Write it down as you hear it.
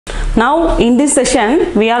Now in this session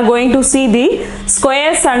we are going to see the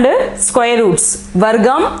squares and square roots.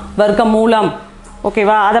 Vargam, vargamoolam. Okay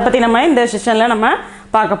va, adha pathi nama indha session la nama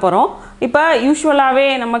paaka porom. Ipa usually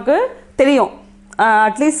namakku theriyum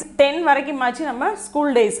at least 10 varaikkum maachi nama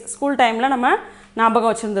school days, school time la nama ஞாபகம்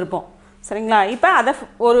வச்சிருந்திருப்போம். சரிங்களா? இப்போ அத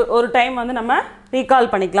ஒரு time வந்து நம்ம recall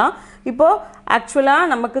பண்ணிக்கலாம். இப்போ ஆக்சுவலா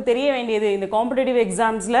நமக்கு தெரிய வேண்டியது இந்த competitive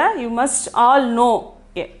எக்ஸாம்ஸ்ல you must all know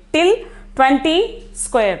till 20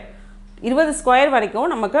 square 20 square வரைக்கும்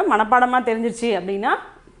நமக்கு மனப்பாடமா தெரிஞ்சிருச்சு அப்படினா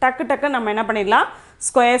டக்கு நம்ம என்ன பண்ணிடலாம்,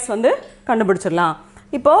 ஸ்கொயர்ஸ் வந்து கண்டுபிடிச்சிடலாம்.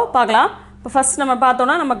 இப்போ பார்க்கலாம். இப்போ ஃபர்ஸ்ட் நம்ம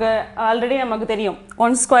பார்த்தோம்னா நமக்கு ஆல்ரெடி நமக்கு தெரியும்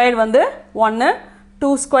 1 ஸ்கொயர் வந்து 1,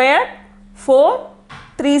 2 square 4,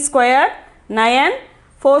 3 square 9,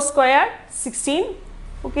 4 square 16.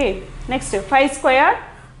 Okay, next 5 square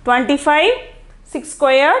 25, 6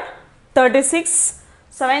 square 36,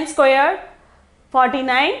 7 square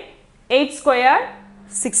 49, 8 square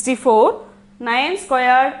 64, 9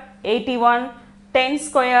 square 81, 10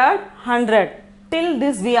 square 100. Till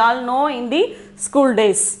this we all know in the school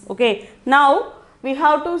days. Okay, now we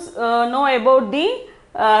have to know about the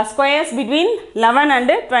squares between 11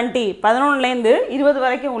 and 20. 11 ல இருந்து 20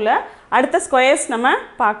 வரைக்கும் உள்ள அடுத்த squares நம்ம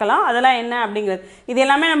பார்க்கலாம். அதெல்லாம் என்ன அப்படிங்கிறது இது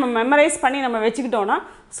எல்லாமே நம்ம மெமரைஸ் பண்ணி நம்ம வெச்சுக்கிட்டோம்னா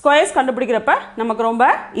ஸ்கொயர்ஸ் கண்டுபிடிக்கிறப்ப நமக்கு ரொம்ப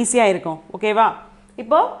ஈஸியா இருக்கும். ஓகேவா?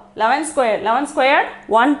 இப்போ 11 ஸ்கொயர்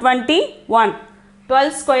 121,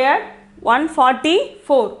 12 ஸ்கொயர்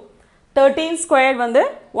 144, 13 ஸ்கொயர் வந்து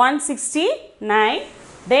 169,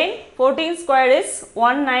 then 14 ஸ்கொயர் is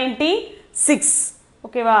 196.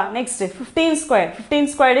 ஓகேவா? நெக்ஸ்ட் 15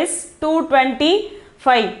 ஸ்கொயர் is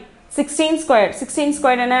 225, 16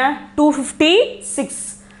 squared என்ன 256,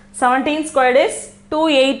 17 squared is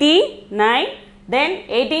 289, then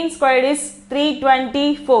 18 squared is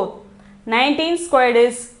 324, 19 squared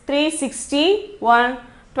is 361,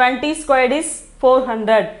 20 squared is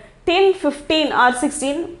 400. Till 15 or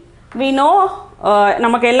 16 we know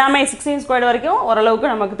நமக்கு எல்லாமே 16 squared வரைக்கும்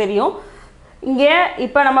ஓரளவுக்கு நமக்கு தெரியும். இங்க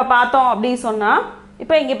இப்போ நம்ம பார்த்தோம் அப்படி சொன்னா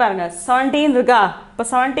இப்போ இங்க பாருங்க 17 இருக்கா. இப்போ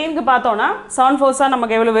 17 க்கு பார்த்தோம்னா 7 4s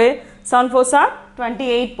நமக்கு எவ்வளவு? 7 4s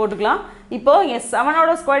 28 போட்டுக்கலாம். இப்போ இங்க 7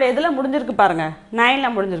 ஓட ஸ்கொயர் எதுல முடிஞ்சிருக்கு பாருங்க? 9 ல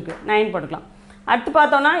முடிஞ்சிருக்கு. 9 போட்டுக்கலாம். அடுத்து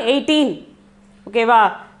பார்த்தோம்னா 18. ஓகேவா?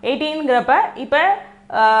 18 ங்கறப்ப இப்போ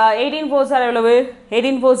 18 4s எவ்வளவு?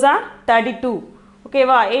 18 4s 32.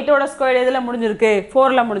 ஓகேவா? 8 ஓட ஸ்கொயர் எதுல முடிஞ்சிருக்கு?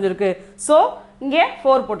 4 ல முடிஞ்சிருக்கு. சோ இங்க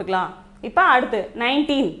 4 போட்டுக்கலாம். இப்போ அடுத்து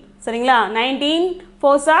 19. சரிங்களா? 19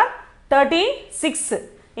 4s 36.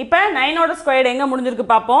 இப்போ 9 ஓட ஸ்கொயர் எங்க முடிஞ்சிருக்கு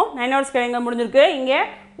பாப்போம். 9 ஓட ஸ்கொயர் எங்க முடிஞ்சிருக்கு? இங்க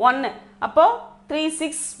 1. அப்போ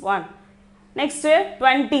 361. நெக்ஸ்ட்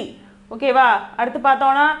 20. ஓகேவா? அடுத்து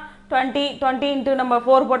பார்த்தோம்னா 20 into நம்ம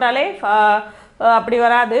 4 போட்டாலே அப்படி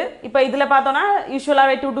வராது. இப்போ இதுல பார்த்தோம்னா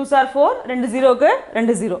யூசுவலாவே 2 2s are 4, 2 0க்கு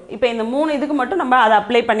 2 0. இப்போ இந்த மூணு இதுக்கு மட்டும் நம்ம அதை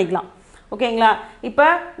அப்ளை பண்ணிக்கலாம். ஓகேங்களா? இப்போ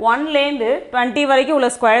 1 ல இருந்து 20 வரைக்கும் உள்ள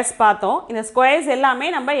ஸ்கொயர்ஸ் பார்த்தோம். இந்த ஸ்கொயர்ஸ் எல்லாமே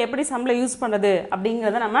நம்ம எப்படி சம்ல யூஸ் பண்றது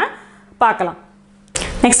அப்படிங்கறத நம்ம பார்க்கலாம்.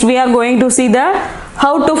 Next we are going to see the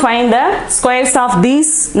how to find the squares of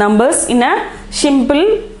these numbers in a simple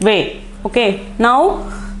way. Okay, now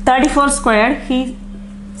 34 square he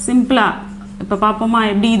simple இப்போ பாப்போமா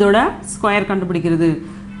எப்படி இதோட ஸ்கொயர் கண்டுபிடிக்கிறது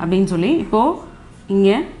அப்படினு சொல்லி. இப்போ இங்க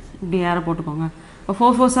இப்படி ஏற போட்டுக்கோங்க. இப்போ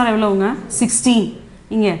 4 4s எவ்வளவுங்க? 16.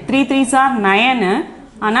 இங்க 3 3s 9.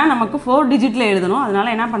 ஆனா நமக்கு 4 டிஜிட்ல எழுதணும்.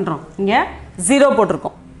 அதனால என்ன பண்றோம்? இங்க 0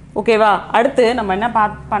 போட்டுருக்கோம். ஓகேவா? அடுத்து நம்ம என்ன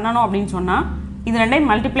பண்ணனும் அப்படினு சொன்னா இது ரெண்டையும்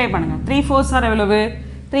மல்டிப்ளை பண்ணுங்க. 3 4s எவ்வளவு?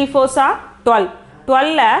 3 4s 12.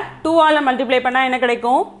 12 ல 2 ஆல மல்டிப்ளை பண்ணா என்ன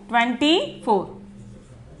கிடைக்கும்? 24.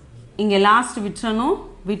 இங்க லாஸ்ட் விட்டுறணும்.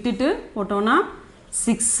 விட்டுட்டு போட்டோம்னா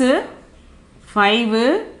 6 5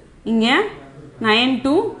 இங்க 9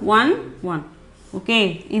 2 1 1. ஓகே,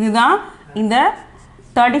 இதுதான் இந்த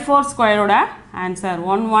 34 ஸ்கொயரோட ஆன்சர்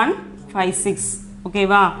 1156.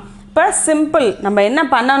 ஓகேவா? இப்போ சிம்பிள் நம்ம என்ன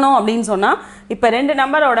பண்ணணும் அப்படின்னு சொன்னா இப்போ ரெண்டு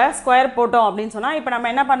நம்பரோட ஸ்கொயர் போட்டோம் அப்படின்னு சொன்னா இப்போ நம்ம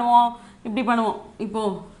என்ன பண்ணுவோம்? இப்படி பண்ணுவோம். இப்போ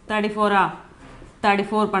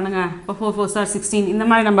 34 பண்ணுங்க. இப்போ 4 4s 16. இந்த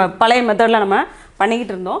மாதிரி நம்ம பழைய மெத்தட்ல நம்ம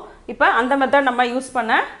பண்ணிக்கிட்டு இருந்தோம். இப்போ அந்த மெத்தட் நம்ம யூஸ்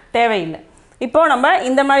பண்ண தேவையில்லை. இப்போ நம்ம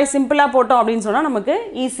இந்த மாதிரி சிம்பிளா போட்டோம் அப்படின்னு சொன்னா நமக்கு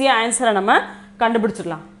ஈஸியா ஆன்சரை நம்ம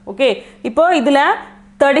கண்டுபிடிச்சிடலாம். ஓகே, இப்போ இதுல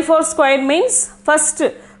 34 squared means first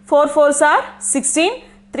 4 4s 16,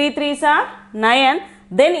 3 3s 9.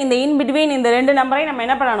 then in the in between இந்த ரெண்டு நம்பரை நம்ம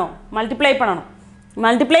என்ன பண்ணனும்? மல்டிப்ளை பண்ணனும்.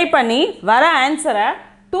 மல்டிப்ளை பண்ணி வர ஆன்சரை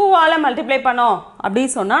 2 ஆல மல்டிப்ளை பண்ணோம் அப்படி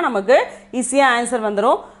சொன்னா நமக்கு ஈஸியா ஆன்சர்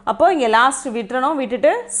வந்துரும். அப்போ இங்க லாஸ்ட் விட்டுறணும்.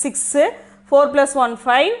 விட்டுட்டு 6 4 + 1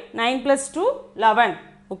 5, 9 + 2 11.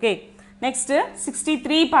 ஓகே, நெக்ஸ்ட்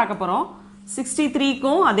 63 பார்க்க போறோம்.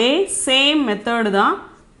 63க்கும் அதே சேம் மெத்தட் தான்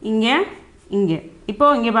இங்க. இப்போ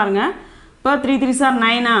இங்க பாருங்க இப்போ 3 3s are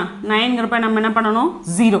 9 9ங்கிறப்ப நம்ம என்ன பண்ணணும்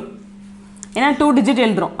 0 ஏன்னா 2 டிஜிட்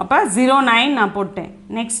எழுதுறோம் அப்போ 0 9 நான் போட்டேன்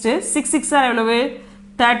நெக்ஸ்ட்டு 6 6 are எவ்வளவு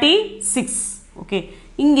 36 ஓகே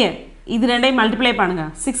இங்கே இது ரெண்டையும் மல்டிப்ளை பண்ணுங்க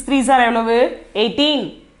 6 3s are எவ்வளவு 18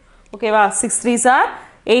 ஓகேவா 6 3s are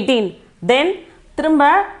 18 தென் திரும்ப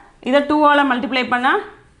இதை 2 ஆல் மல்டிப்ளை பண்ணால்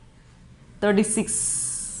 36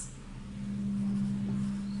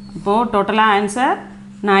 இப்போது டோட்டலாக ஆன்சர்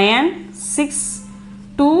 9 6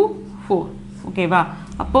 2 4 ஓகேவா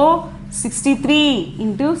அப்போது 63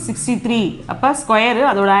 into 63 அப்போ ஸ்கொயரு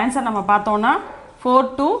அதோட ஆன்சர் நம்ம பார்த்தோன்னா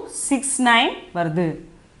 4269 வருது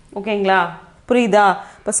ஓகேங்களா புரியுதா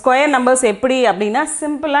இப்போ ஸ்கொயர் நம்பர்ஸ் எப்படி அப்படின்னா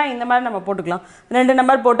சிம்பிளாக இந்த மாதிரி நம்ம போட்டுக்கலாம் 2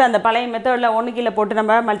 நம்பர் போட்டு அந்த பழைய மெத்தடில் 1 கீழே போட்டு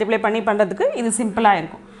நம்ம மல்டிப்ளை பண்ணி பண்ணுறதுக்கு இது சிம்பிளாக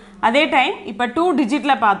இருக்கும் அதே டைம் இப்போ 2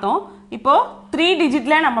 டிஜிட்டில் பார்த்தோம் இப்போது 3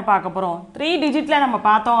 டிஜிட்டில் நம்ம பார்க்க போகிறோம் 3 டிஜிட்டில் நம்ம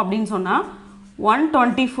பார்த்தோம் அப்படின்னு சொன்னால்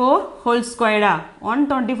 124 ஹோல் ஸ்கொயர்டா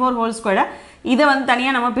 124 ஹோல் ஸ்கொயர்டா இதை வந்து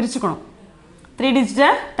தனியாக நம்ம பிரிச்சுக்கணும் 3 டிஜிட்டை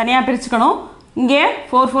தனியாக பிரிச்சுக்கணும் இங்கே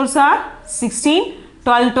 4 4s are 16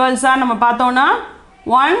 12 12s are நம்ம பார்த்தோன்னா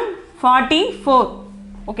 144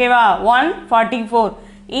 ஓகேவா 144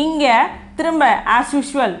 இங்கே திரும்ப ஆஸ்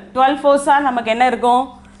யூஷுவல் 12 4s are நமக்கு என்ன இருக்கும்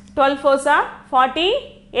 12 4s are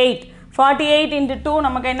 48 48 into 2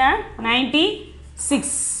 நமக்கு என்ன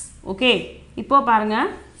 96 ஓகே இப்போ பாருங்கள்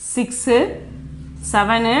 6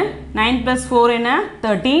 7 9 plus 4 என்ன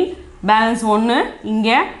 13 பேலன்ஸ் 1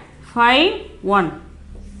 இங்கே 5 1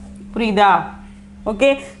 புரியுதா ஓகே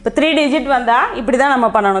இப்போ 3 டிஜிட் வந்தால் இப்படி தான் நம்ம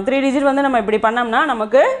பண்ணணும் 3 டிஜிட் வந்து நம்ம இப்படி பண்ணோம்னா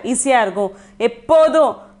நமக்கு ஈஸியாக இருக்கும்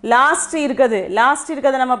எப்போதும் லாஸ்ட் இருக்கிறது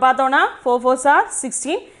நம்ம பார்த்தோன்னா 4 4s are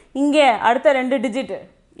 16 இங்கே அடுத்த 2 டிஜிட்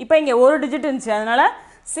இப்போ இங்கே ஒரு டிஜிட் இருந்துச்சு அதனால்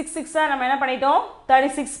 6 6 நம்ம என்ன பண்ணிட்டோம்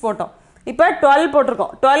 36 போட்டோம் இப்போ 12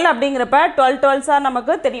 போட்டிருக்கோம் 12 அப்படிங்கிறப்ப 12 12s are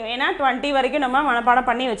நமக்கு தெரியும் ஏன்னா 20 வரைக்கும் நம்ம மனப்பாடம்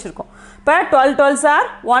பண்ணி வச்சுருக்கோம் இப்போ 12 12s are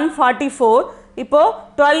 144 இப்போது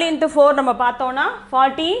 12 into 4 நம்ம பார்த்தோன்னா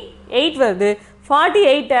 48 வருது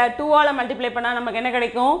 48 2 ஆல் மல்டிப்ளை பண்ணால் நமக்கு என்ன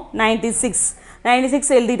கிடைக்கும்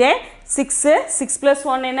 96 எழுதிட்டேன் 6 6 plus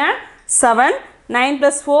 1 என்ன 7 9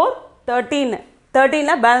 plus 4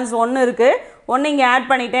 13 பேலன்ஸ் 1 இருக்குது 1 இங்கே ஆட்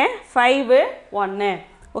பண்ணிட்டேன் 5 1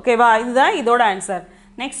 ஓகேவா இதுதான் இதோட ஆன்சர்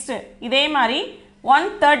நெக்ஸ்ட்டு இதே மாதிரி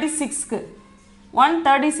 136க்கு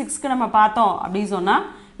நம்ம பார்த்தோம் அப்படின்னு சொன்னால்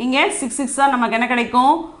இங்கே 6 6 நமக்கு என்ன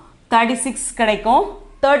கிடைக்கும் 36 கிடைக்கும்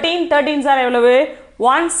 13s are எவ்வளவு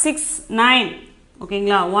 169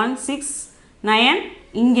 ஓகேங்களா 169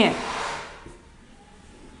 இங்கே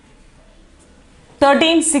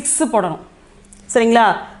 13 6 போடணும் சரிங்களா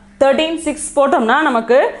 13 6 போட்டோம்னா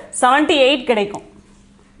நமக்கு 78 கிடைக்கும்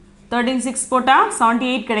 13 6 போட்டால்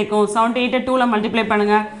 78 கிடைக்கும் 78 2ல் மல்டிப்ளை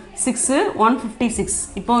பண்ணுங்கள் 6 156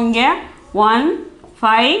 இப்போ இங்கே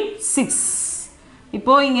 156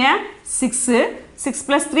 இப்போ இங்கே 6 6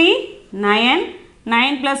 plus 3 9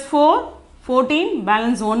 9 plus 4 14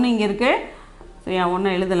 பேலன்ஸ் 1 இங்கே இருக்குது சரியா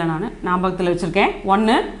 1 எழுதலை நான் ஞாபகத்தில் வச்சுருக்கேன்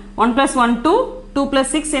 1 1 plus 1 2 2 plus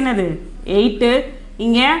 6 என்னது 8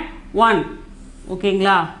 இங்கே 1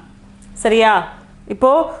 ஓகேங்களா சரியா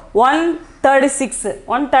இப்போது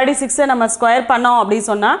 136 நம்ம ஸ்கொயர் பண்ணோம் அப்படின்னு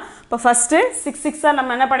சொன்னால் இப்போ ஃபஸ்ட்டு 6 6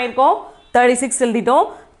 நம்ம என்ன பண்ணியிருக்கோம் 36 எழுதிட்டோம்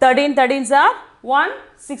 13s are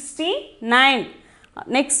 169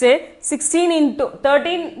 next 16 into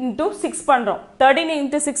 13 into 6 பண்ணுறோம் 13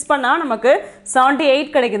 into 6 பண்ணால் நமக்கு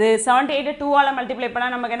 78 கிடைக்குது 78 2 ஆல் மல்டிப்ளை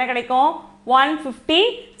பண்ணால் நமக்கு என்ன கிடைக்கும்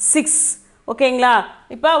 156 ஓகேங்களா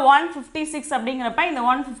இப்போ 156 அப்படிங்கிறப்ப இந்த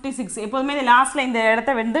 156 எப்போதுமே இந்த லாஸ்ட்டில் இந்த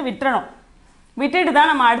இடத்த வந்து விட்டுட்டு தான்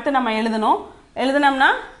நம்ம அடுத்து நம்ம எழுதணும்னா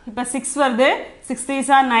இப்போ 6 வருது 6 3s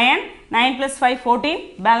are 9 9 plus 5 14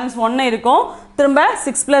 பேலன்ஸ் 1 இருக்கும் திரும்ப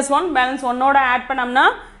 6 plus 1 பேலன்ஸ் 1ஓட ஆட் பண்ணோம்னா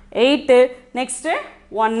 8 நெக்ஸ்ட்டு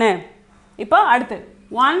 1 இப்போ அடுத்து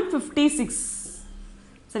 156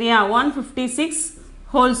 சரியா 156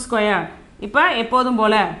 ஹோல் ஸ்கொயர் இப்போ எப்போதும்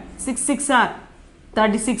போல் 6 6 are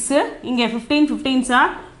 36 இங்கே 15s are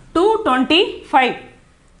 225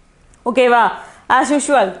 ஓகேவா ஆஸ்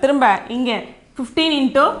யூஷுவல் திரும்ப இங்கே 15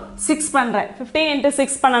 into 6 பண்ணுறேன் 15 into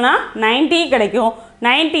 6 பண்ணனா 90 கிடைக்கும்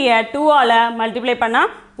 90யை 2 ஆல் மல்டிப்ளை பண்ணால்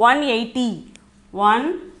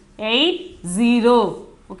 180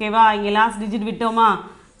 ஓகேவா இங்கே லாஸ்ட் டிஜிட் விட்டோமா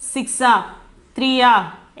 6 3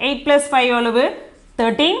 8 plus 5 எவ்வளவு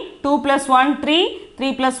 13 2 plus 1 3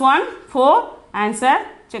 3 plus 1 4 ஆன்சர்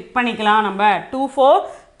செக் பண்ணிக்கலாம் நம்ம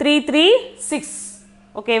 24336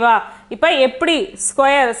 ஓகேவா இப்போ எப்படி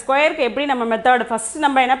ஸ்கொயருக்கு எப்படி நம்ம மெத்தட் ஃபர்ஸ்ட்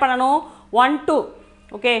நம்ம என்ன பண்ணணும் 1 to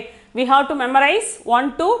okay we have to memorize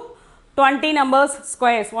 1 to 20 numbers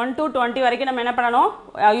squares 1 to 20 வரைக்கும் நம்ம என்ன பண்ணணும்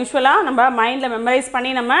யூசுவலாக நம்ம மைண்டில் மெமரைஸ்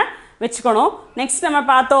பண்ணி நம்ம வச்சுக்கணும் நெக்ஸ்ட் நம்ம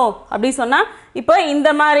பார்த்தோம் அப்படி சொன்னால் இப்போ இந்த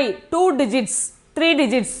மாதிரி 2 digits 3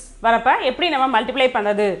 digits வரப்போ எப்படி நம்ம மல்டிப்ளை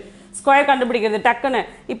பண்ணுறது ஸ்கொயர் கண்டுபிடிக்கிறது டக்குன்னு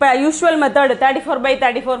இப்போ யூஷுவல் மெத்தட்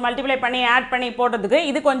 34/34 மல்டிப்ளை பண்ணி ஆட் பண்ணி போடுறதுக்கு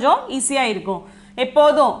இது கொஞ்சம் ஈஸியாக இருக்கும்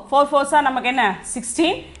எப்போதும் 4 4s நமக்கு என்ன 16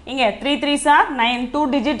 இங்கே 3 3s 9 2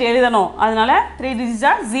 டிஜிட் எழுதணும் அதனால 3 டிஜிட்ஸ்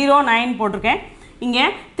 0 9 போட்டிருக்கேன் இங்கே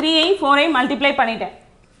 3ஐ 4ஐ மல்டிப்ளை பண்ணிட்டேன்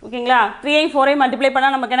ஓகேங்களா 3ஐ 4ஐ மல்டிப்ளை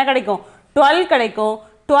பண்ணால் நமக்கு என்ன கிடைக்கும் 12 கிடைக்கும்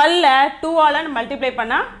 12 2ஆல் மல்டிப்ளை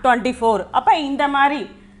பண்ணால் 24 அப்போ இந்த மாதிரி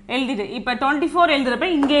எழுதிட்டு இப்போ 24 எழுதுறப்ப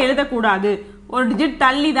இங்கே எழுதக்கூடாது ஒரு டிஜிட்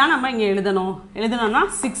தள்ளி தான் நம்ம இங்கே எழுதணும்னா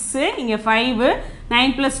 6 இங்கே 5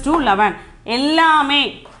 9 + 2 11 எல்லாமே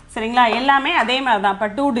சரிங்களா எல்லாமே அதே மாதிரி தான் இப்போ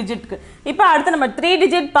 2 டிஜிட்க்கு இப்போ அடுத்து நம்ம 3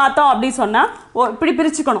 டிஜிட் பார்த்தோம் அப்படி சொன்னால் இப்படி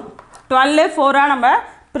பிரிச்சுக்கணும் 12 4 நம்ம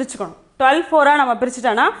பிரிச்சுக்கணும் 12 4 நம்ம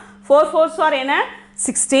பிரிச்சுட்டோன்னா 4 4s என்ன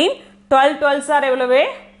 16 12 12s எவ்வளவு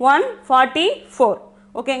 144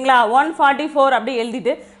 ஓகேங்களா 144 அப்படி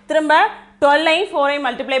எழுதிட்டு திரும்ப 12ஐ 4ஐ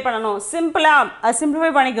மல்டிப்ளை பண்ணணும் சிம்பிளாக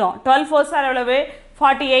சிம்பிளிஃபை பண்ணிக்கிறோம் 12 4s எவ்வளவு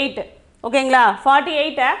 48 ஓகேங்களா 48ஐ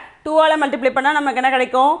 2ஆல் மல்டிப்ளை பண்ணால் நமக்கு என்ன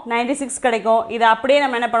கிடைக்கும் 96 கிடைக்கும் இதை அப்படியே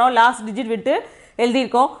நம்ம என்ன பண்ணோம் லாஸ்ட் டிஜிட் விட்டு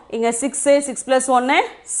எழுதியிருக்கோம் இங்கே 6 6 + 1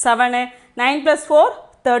 7 9 + 4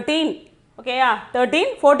 13 ஓகேயா 13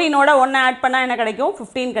 14ஓட 1 ஆட் பண்ணால் என்ன கிடைக்கும்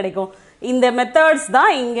 15 கிடைக்கும் இந்த மெத்தட்ஸ்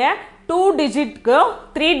தான் இங்கே 2 டிஜிட்க்கு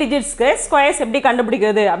 3 டிஜிட்ஸ்க்கு ஸ்கொயர்ஸ் எப்படி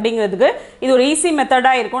கண்டுபிடிக்கிறது அப்படிங்கிறதுக்கு இது ஒரு ஈஸி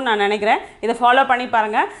மெத்தடாக இருக்கும்னு நான் நினைக்கிறேன் இதை ஃபாலோ பண்ணி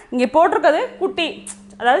பாருங்கள் இங்கே போட்டிருக்கிறது குட்டி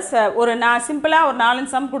அதாவது நான் சிம்பிளாக ஒரு 4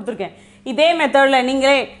 சம் கொடுத்துருக்கேன் இதே மெத்தடில்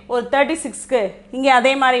நீங்களே ஒரு 36க்கு இங்கே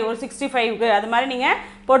அதே மாதிரி ஒரு 65க்கு அது மாதிரி நீங்கள்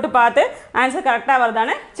போட்டு பார்த்து ஆன்சர் கரெக்டாக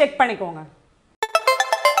வருதான்னு செக் பண்ணிக்கோங்க